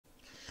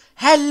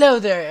Hello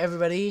there,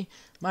 everybody.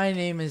 My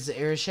name is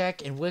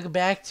Erishek, and welcome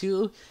back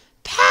to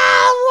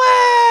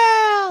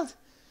PALWORLD!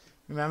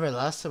 Remember,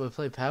 last time we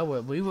played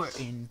PALWORLD, we were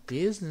in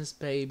business,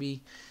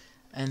 baby.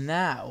 And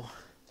now,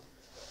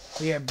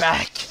 we are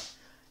back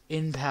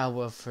in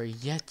PALWORLD for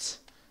yet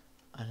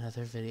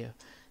another video.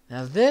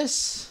 Now,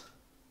 this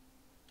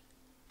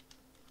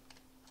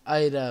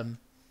item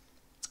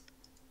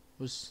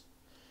was...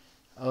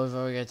 Oh, we've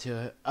already got to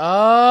it.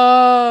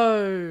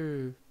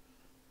 Oh!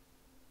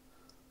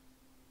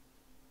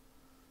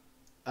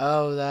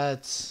 Oh,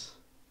 that's...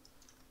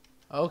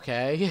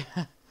 Okay.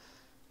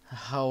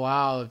 Oh,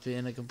 wow,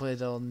 being a complete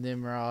little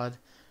Nimrod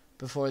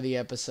before the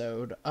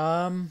episode.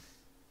 Paldium.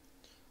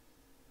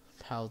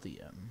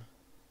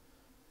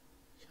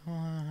 Come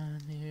on,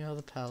 give me all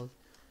the pal...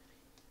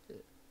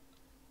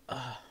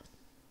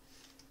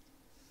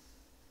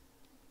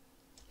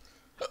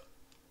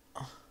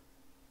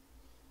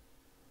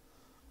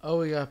 Oh,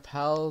 we got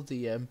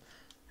Paldium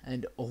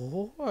and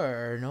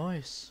ore.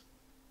 Nice.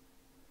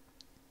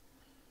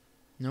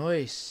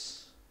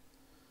 Nice.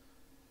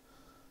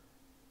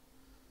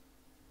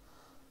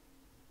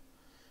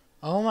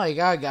 Oh my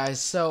god,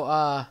 guys. So,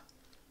 I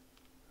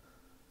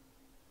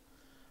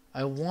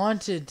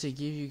wanted to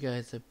give you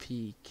guys a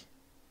peek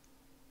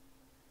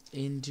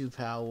into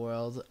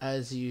PALWORLD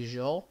as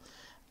usual.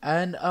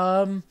 And,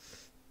 we're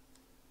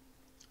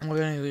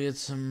gonna get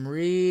some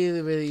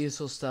really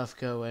useful stuff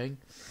going.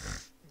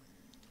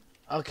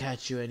 I'll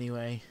catch you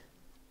anyway.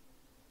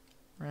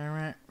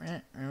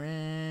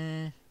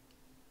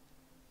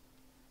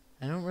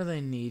 I don't really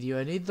need you.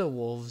 I need the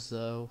wolves,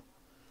 though.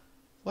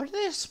 Where do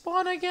they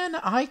spawn again?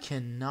 I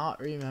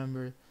cannot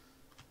remember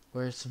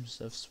where some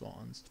stuff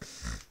spawns.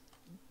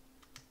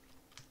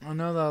 I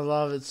know that a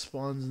lot of it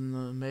spawns in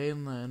the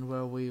mainland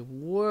where we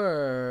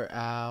were.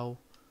 Ow.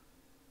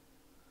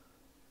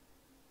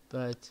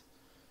 But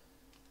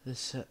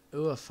this...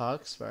 ooh, a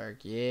foxbark.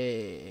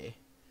 Yay.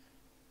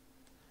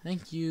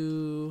 Thank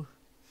you.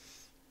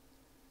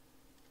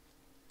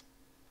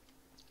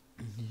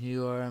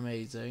 You are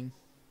amazing.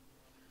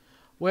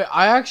 Wait,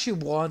 I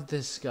actually want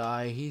this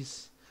guy.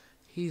 He's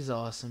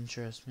awesome,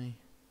 trust me.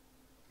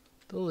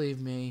 Believe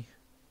me.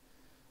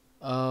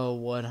 Oh,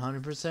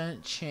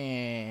 100%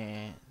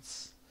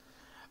 chance.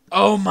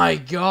 Oh my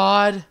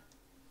god!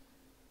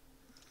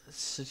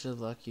 That's such a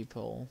lucky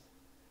pull.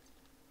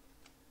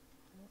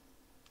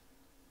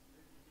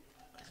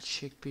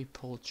 Chickpea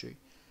poultry.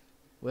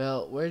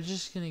 Well, we're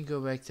just gonna go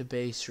back to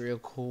base real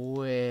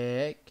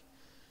quick.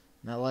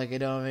 Not like I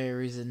don't have any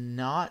reason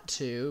not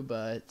to,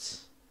 but...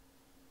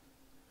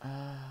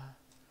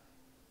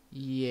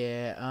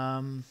 yeah,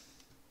 I'm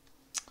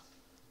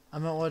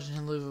not watching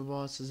Helluva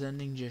Boss's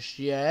ending just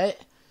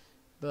yet,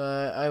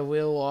 but I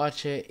will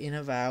watch it in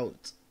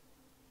about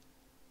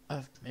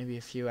maybe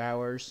a few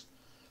hours,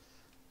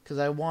 because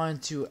I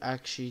want to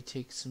actually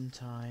take some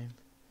time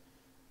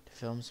to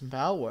film some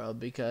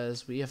PALWORLD,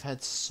 because we have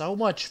had so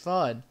much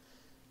fun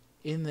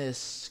in this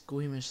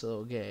squeamish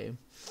little game.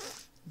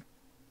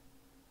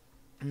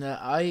 And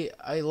I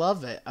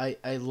love it.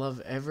 I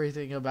love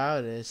everything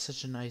about it. It's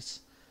such a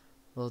nice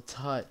little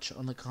touch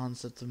on the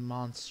concept of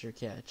monster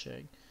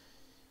catching.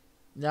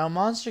 Now,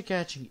 monster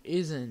catching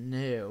isn't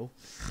new.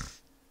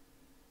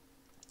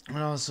 It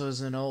also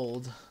isn't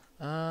old.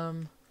 How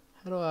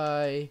do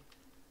I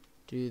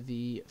do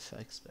the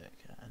effects back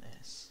on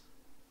this?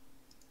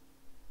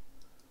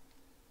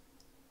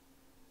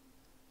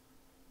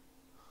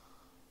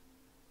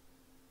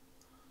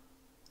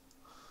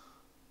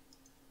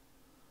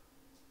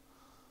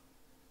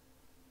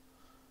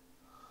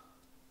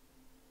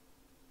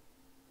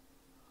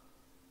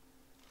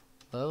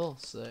 Level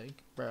 6,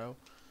 bro.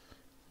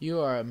 You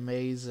are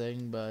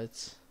amazing,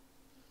 but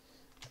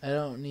I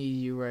don't need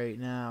you right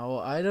now.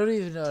 I don't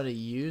even know how to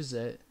use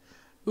it.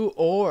 Ooh,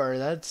 ore.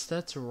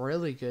 That's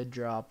really good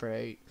drop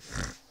rate.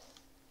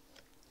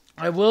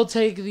 I will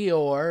take the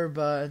ore,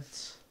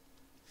 but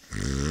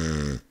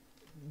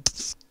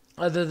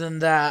other than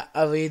that,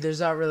 I mean, there's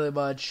not really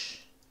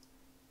much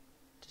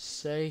to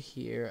say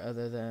here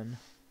other than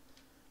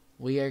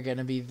we are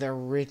gonna be the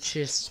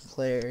richest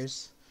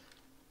players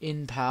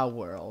in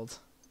PALWORLD.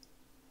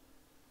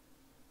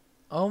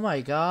 Oh my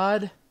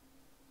god.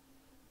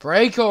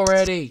 Break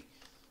already!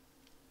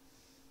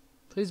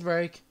 Please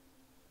break.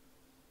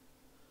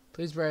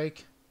 Please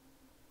break.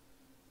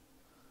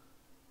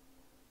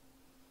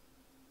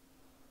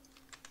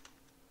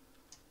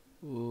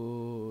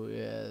 Ooh,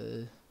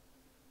 yeah.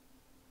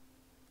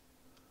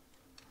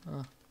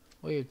 Huh.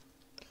 Weird.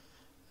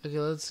 Okay,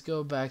 let's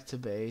go back to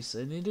base.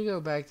 I need to go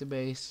back to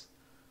base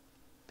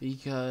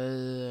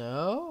because...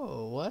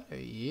 oh, what are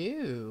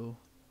you?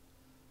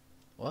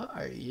 What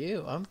are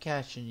you? I'm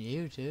catching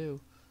you,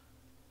 too.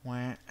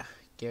 Wah.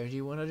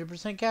 Guarantee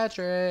 100% catch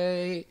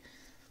rate.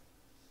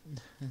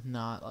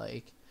 Not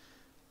like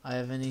I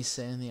have any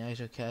say in the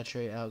actual catch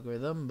rate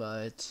algorithm,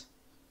 but...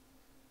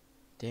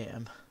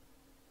 damn.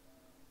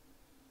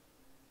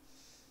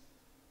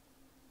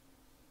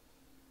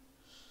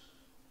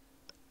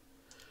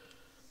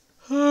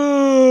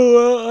 Oh,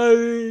 well, I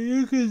mean,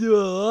 you can do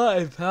a lot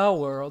in Power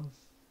World.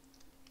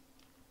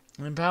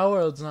 And Power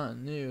World's not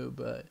new,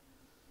 but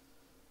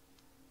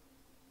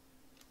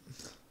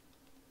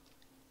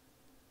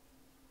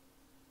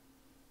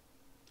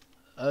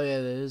oh yeah,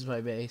 that is my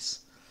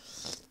base.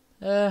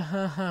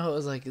 I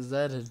was like, is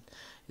that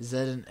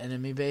an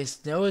enemy base?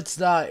 No, it's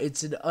not.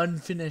 It's an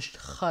unfinished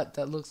hut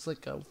that looks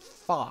like a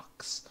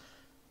fox.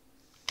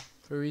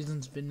 For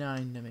reasons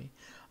benign to me.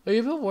 Oh,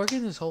 you've been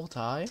working this whole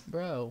time,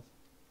 bro.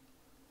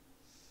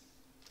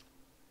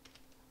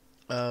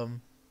 That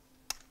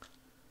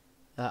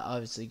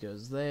obviously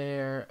goes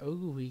there.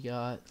 Oh, we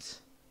got.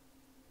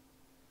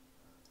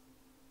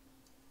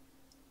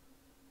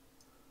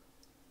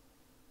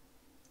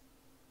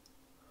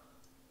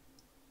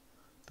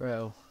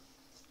 Bro.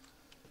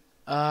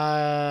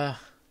 Yeah.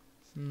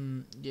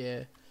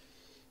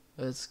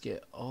 Let's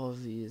get all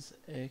of these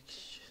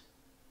extra.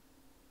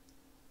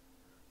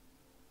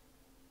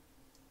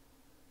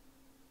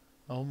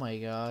 Oh my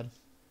god.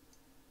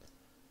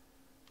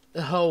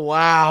 Oh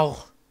wow.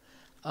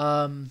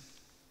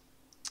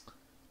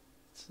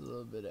 It's a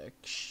little bit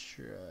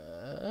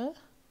extra.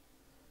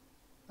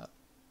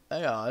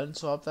 Hang on,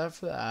 swap that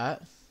for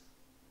that.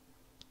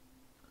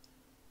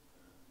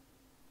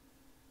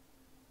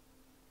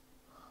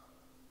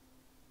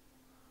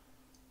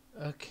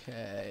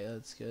 Okay,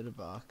 let's go to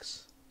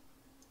box.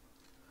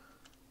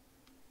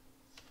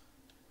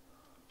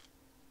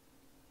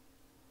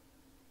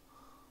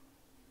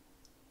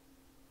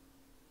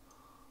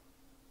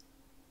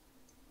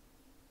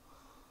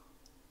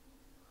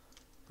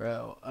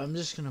 Bro, I'm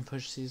just gonna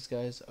push these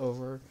guys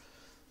over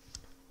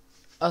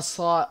a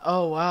slot.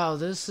 Oh wow,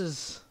 that's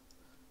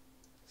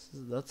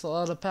a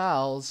lot of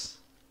pals.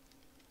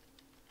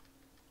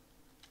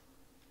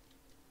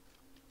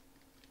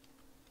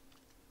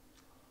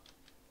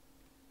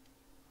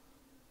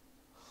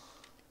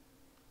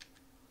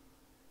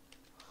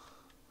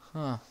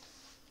 Huh.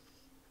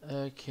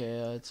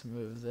 Okay, let's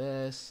move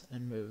this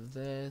and move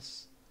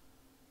this.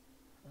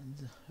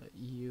 And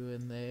you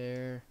in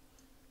there.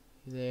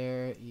 You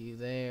there, you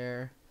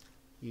there,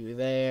 you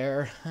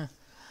there.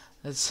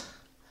 That's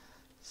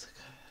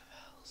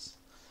pals.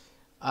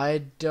 I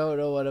don't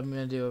know what I'm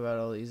gonna do about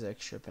all these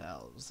extra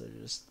pals. They're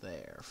just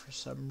there for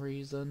some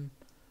reason.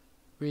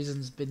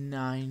 Reasons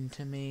benign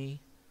to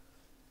me.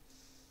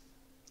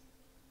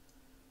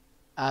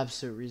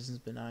 Absolute reasons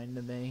benign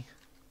to me.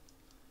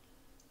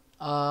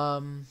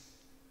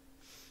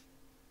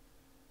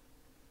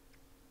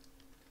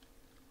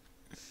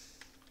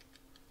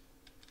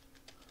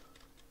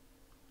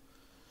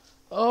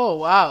 Oh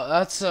wow,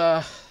 that's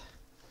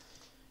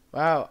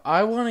wow.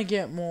 I want to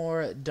get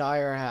more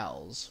dire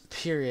howls.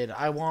 Period.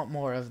 I want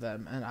more of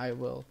them, and I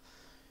will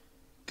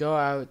go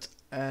out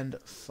and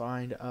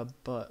find a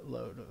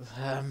buttload of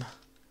them.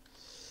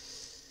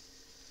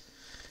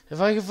 If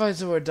I can find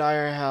some more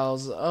dire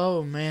howls,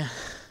 oh man.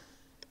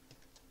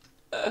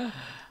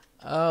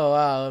 Oh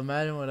wow,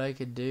 imagine what I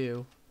could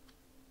do.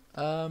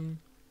 I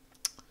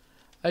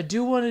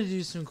do want to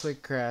do some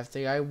quick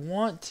crafting. I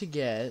want to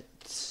get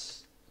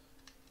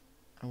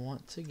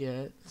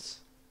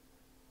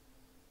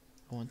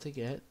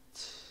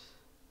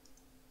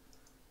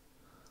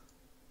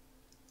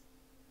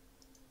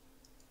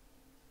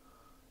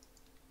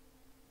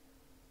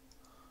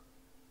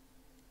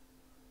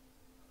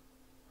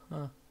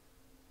huh.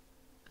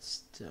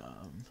 It's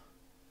dumb.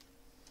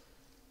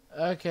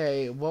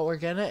 Okay, what we're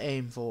gonna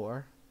aim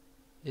for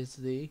is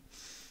the.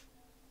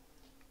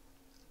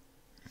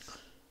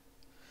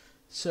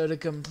 So to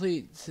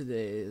complete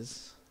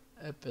today's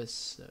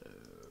episode,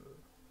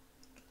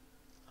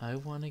 I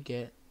want to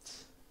get.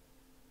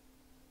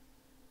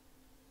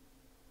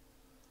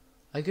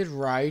 I could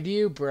ride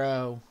you,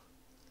 bro.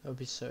 That would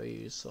be so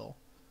useful.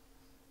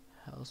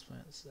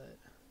 Houseplant set.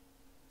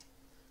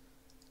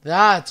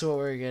 That's what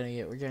we're gonna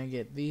get. We're gonna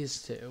get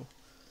these two.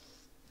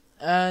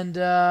 And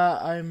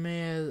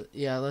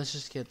yeah, let's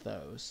just get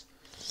those.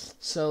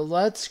 So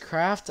let's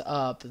craft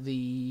up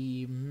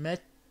the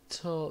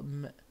metal.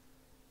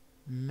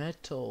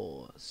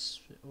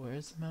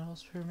 Where's the metal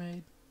spear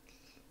made?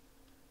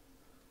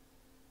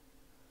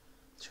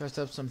 Let's craft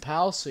up some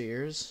pal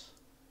spheres.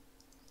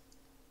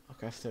 I'll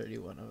craft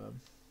 31 of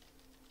them.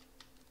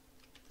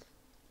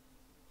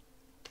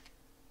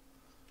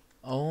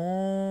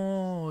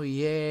 Oh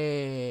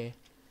yeah,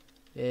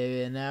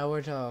 baby. Now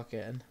we're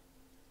talking.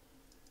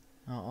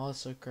 I'll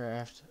also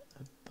craft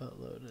a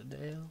buttload of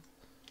Dale.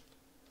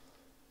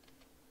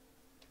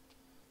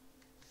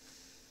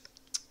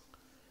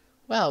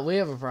 Well, we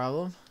have a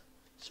problem.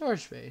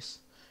 Storage space.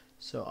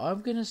 So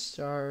I'm gonna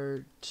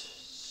start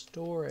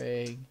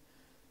storing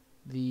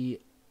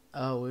the.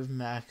 Oh, we've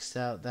maxed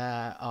out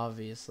that,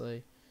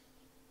 obviously.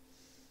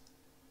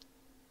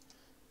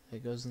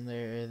 That goes in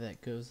there,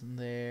 that goes in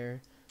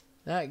there,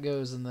 that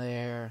goes in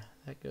there,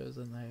 that goes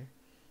in there.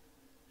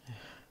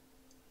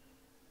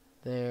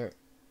 There.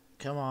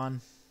 Come on.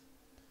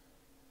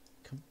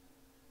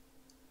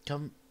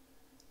 Come.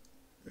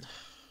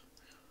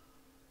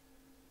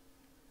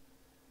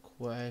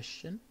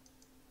 Question.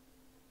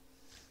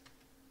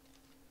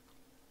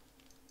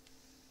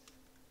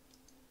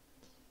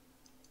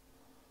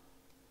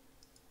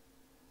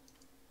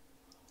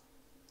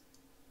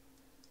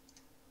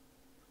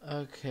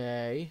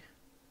 Okay.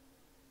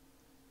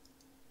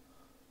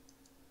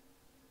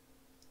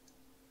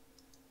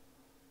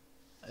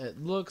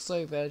 It looks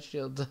like that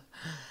shield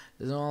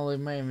doesn't want to leave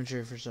my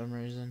inventory for some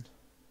reason.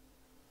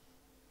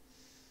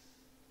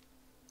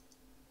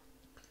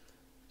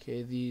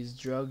 Okay, these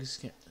drugs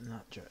can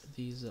not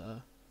these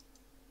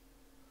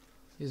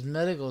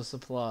medical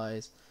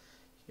supplies.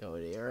 Go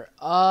there.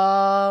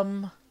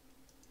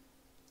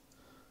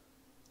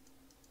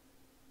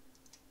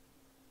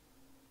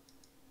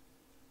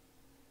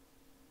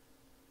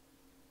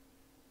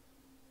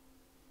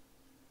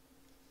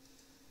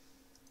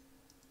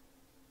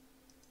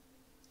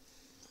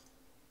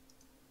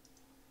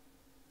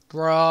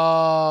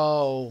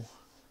 Bro.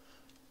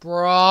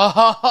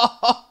 Bro.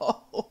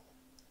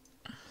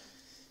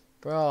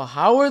 Bro,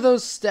 how are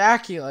those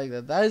stacking like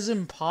that? That is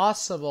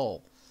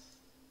impossible.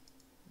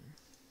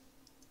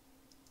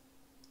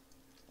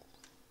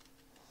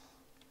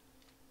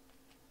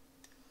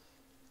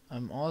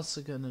 I'm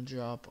also gonna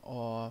drop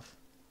off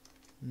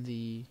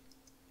the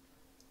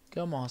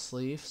gummoss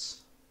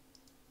leaves.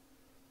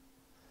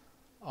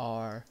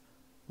 Our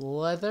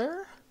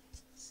leather.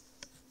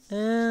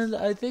 And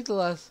I think the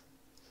last...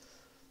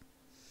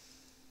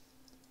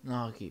 No,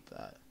 I'll keep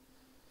that.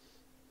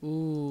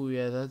 Ooh,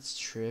 yeah, that's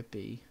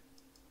trippy.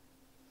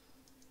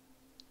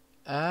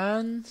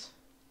 And...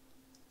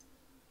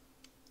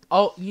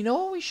 Oh, you know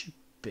what we should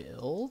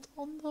build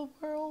on the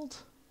world?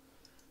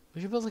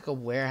 We should build like a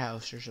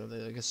warehouse or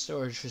something, like a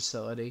storage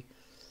facility.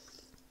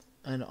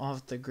 An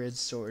off-the-grid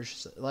storage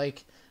facility.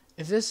 Like,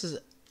 if this is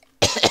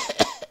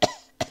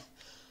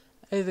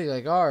anything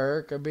like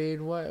Ark, I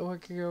mean,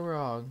 what could go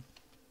wrong?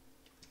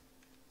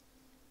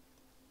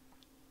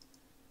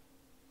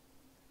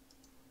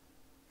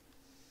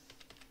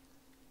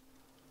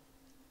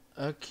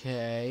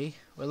 Okay,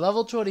 we're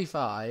level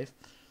 25.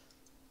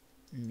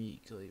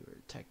 Meat cleaver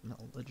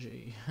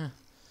technology.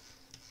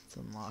 Let's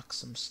unlock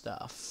some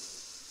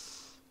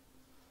stuff.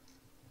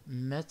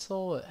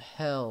 Metal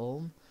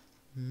helm,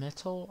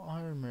 metal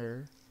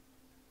armor,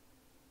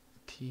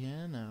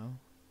 piano.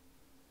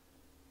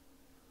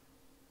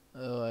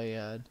 Oh my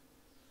god.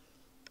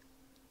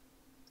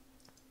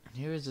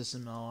 Here is this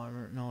metal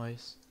armor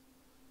noise.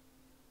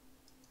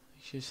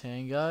 Makeshift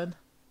handgun.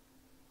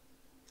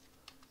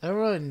 I don't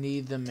really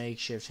need the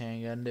makeshift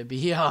handgun, to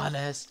be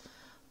honest.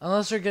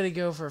 Unless we're gonna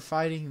go for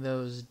fighting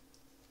those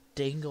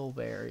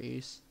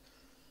dingleberries.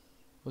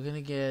 We're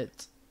gonna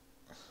get...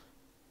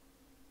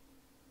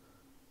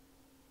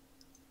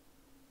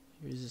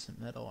 Here's this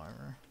metal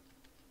armor.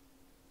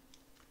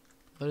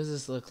 What does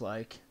this look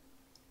like?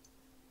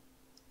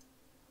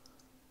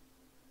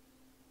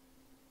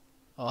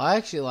 Oh, I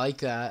actually like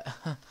that.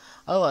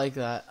 I like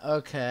that.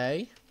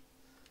 Okay.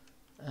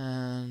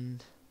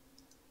 And...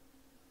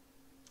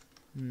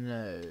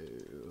 No.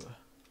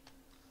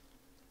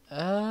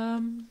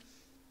 I'm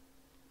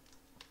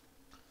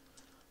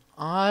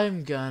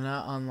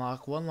gonna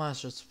unlock one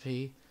last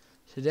recipe.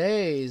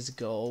 Today's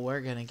goal, we're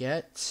gonna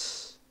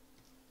get...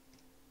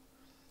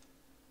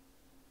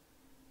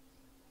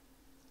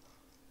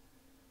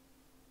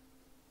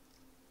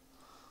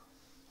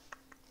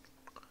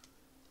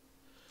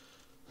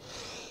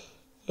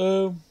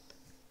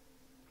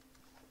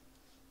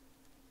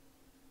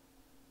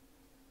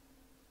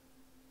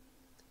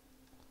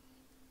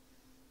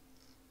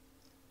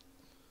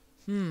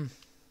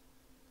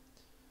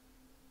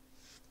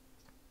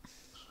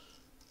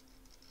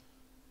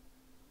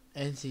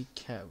 Empty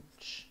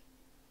couch.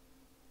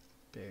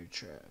 Bear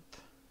trap.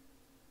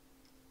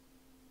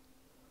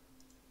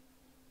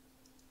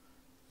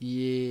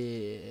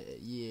 Yeah,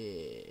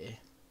 yeah.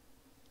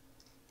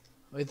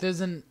 Wait,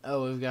 there's an...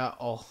 Oh, we've got...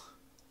 Oh.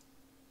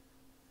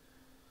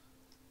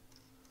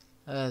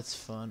 That's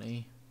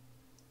funny.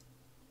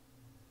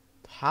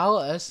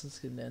 Pallet essence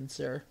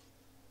condenser.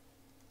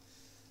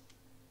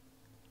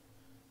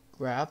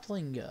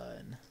 Grappling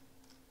gun.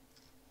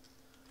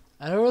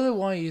 I don't really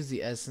want to use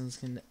the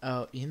essence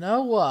Oh, you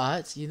know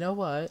what? You know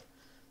what?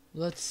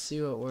 Let's see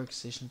what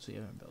workstations we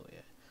haven't built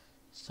yet.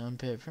 Stone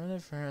pit,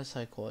 primitive furnace,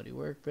 high quality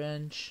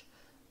workbench,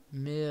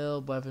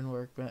 mill, weapon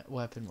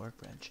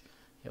workbench.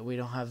 Yeah, we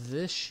don't have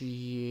this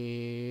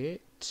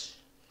yet.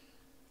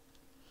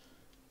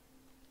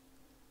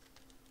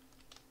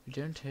 We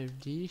don't have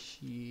this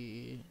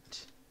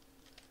yet.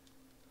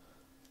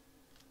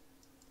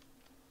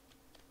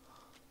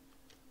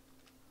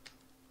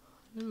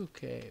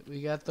 Okay,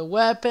 we got the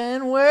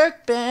weapon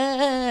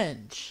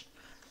workbench.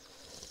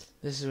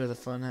 This is where the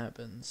fun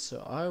happens.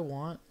 So I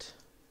want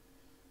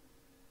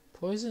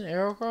poison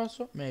arrow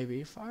crossbow,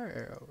 maybe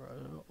fire arrow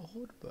crossbow,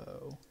 old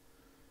bow.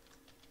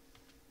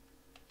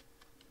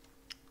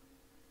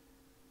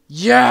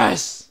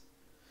 Yes,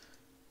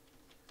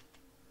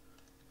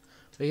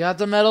 we got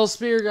the metal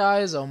spear,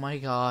 guys. Oh my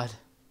god,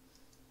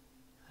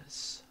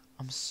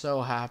 I'm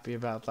so happy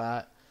about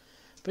that.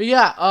 But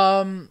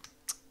yeah,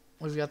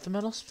 we've got the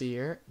metal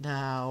spear.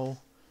 Now,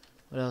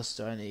 what else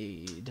do I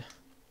need?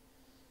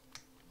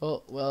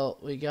 Well,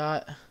 we've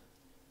got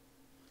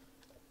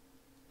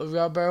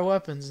better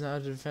weapons now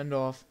to defend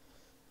off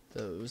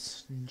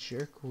those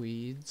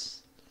jerkweeds.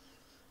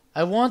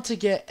 I want to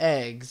get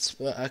eggs,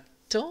 but I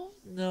don't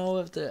know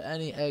if there are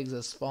any eggs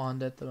that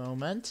spawned at the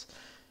moment.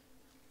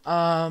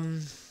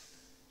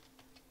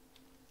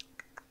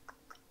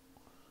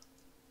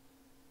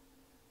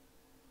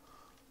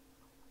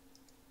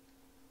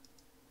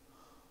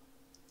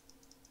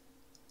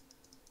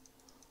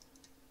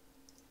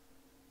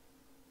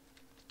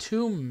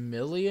 2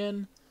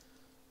 million?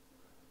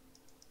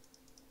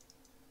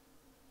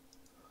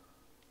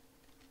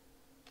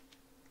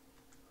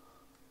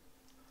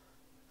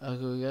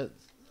 Okay, we got...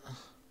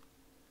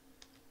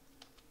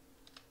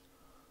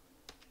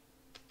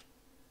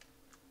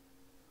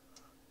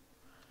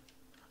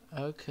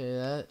 Okay,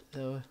 that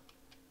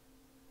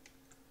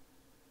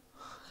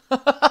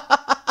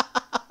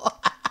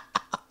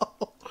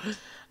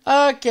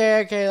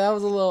okay, that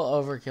was a little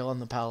overkill on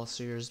the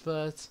Palisters,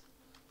 but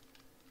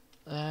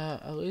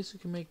at least we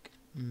can make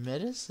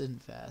medicine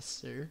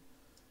faster.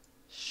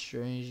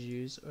 Strange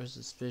use or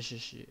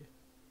suspicious use.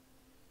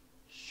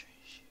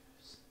 Strange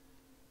use.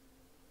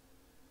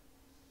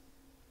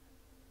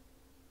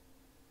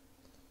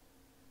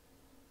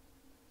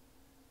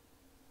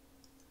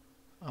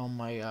 Oh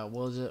my god,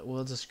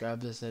 we'll just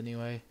grab this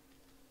anyway.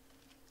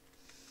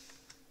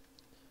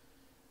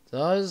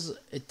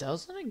 It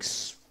doesn't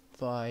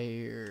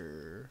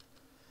expire.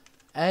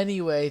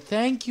 Anyway,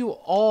 thank you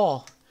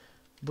all.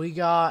 We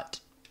got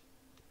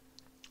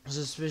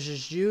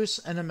suspicious juice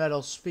and a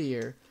metal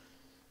spear.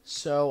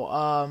 So,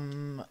 I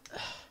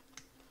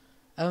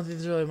don't think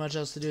there's really much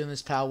else to do in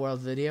this PALWORLD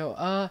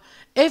video.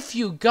 If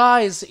you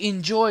guys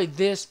enjoyed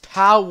this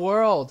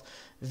PALWORLD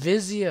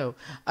video,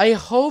 I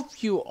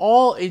hope you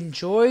all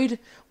enjoyed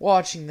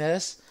watching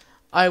this.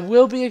 I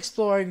will be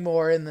exploring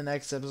more in the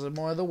next episode,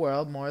 more of the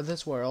world, more of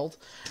this world,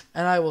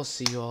 and I will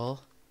see you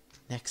all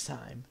next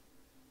time.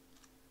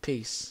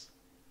 Peace.